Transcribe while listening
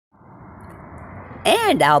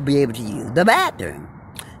And I'll be able to use the bathroom.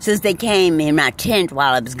 Since they came in my tent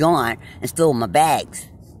while I was gone and stole my bags.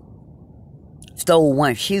 Stole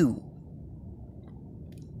one shoe.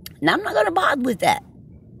 Now, I'm not going to bother with that.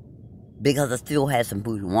 Because I still have some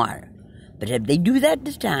food and water. But if they do that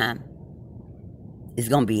this time, it's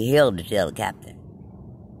going to be hell to tell the captain.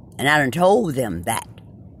 And I done told them that.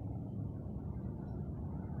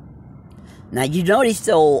 Now, you know they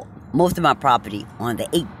stole most of my property on the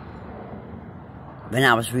 8th. When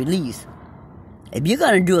I was released. If you're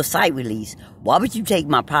going to do a site release, why would you take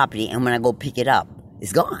my property and when I go pick it up,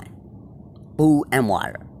 it's gone? Food and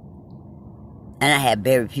water. And I have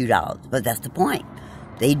very few dollars. But that's the point.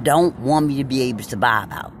 They don't want me to be able to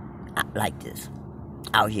survive out like this.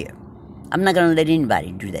 Out here. I'm not going to let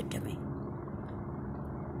anybody do that to me.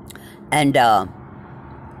 And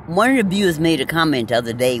one of the viewers made a comment the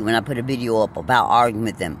other day when I put a video up about arguing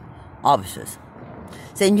with them officers.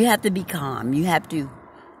 Saying you have to be calm. You have to.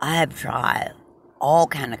 I have tried all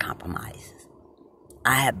kind of compromises.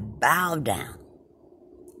 I have bowed down.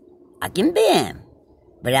 I can bend,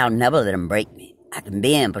 but I'll never let them break me. I can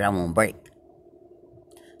bend, but I won't break.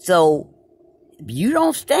 So, if you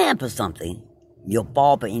don't stand for something, you'll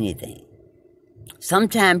fall for anything.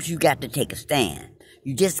 Sometimes you got to take a stand.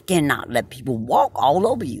 You just cannot let people walk all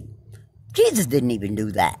over you. Jesus didn't even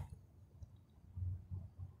do that.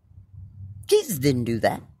 Jesus didn't do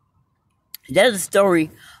that. There's a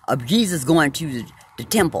story of Jesus going to the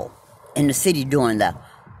temple in the city during the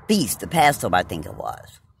feast, the Passover, I think it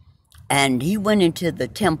was. And he went into the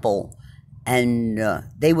temple, and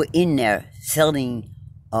they were in there selling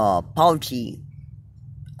poultry,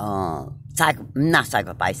 not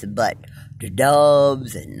sacrifices, but the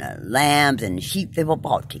doves and the lambs and the sheep. They were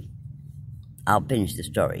poultry. I'll finish the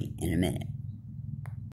story in a minute.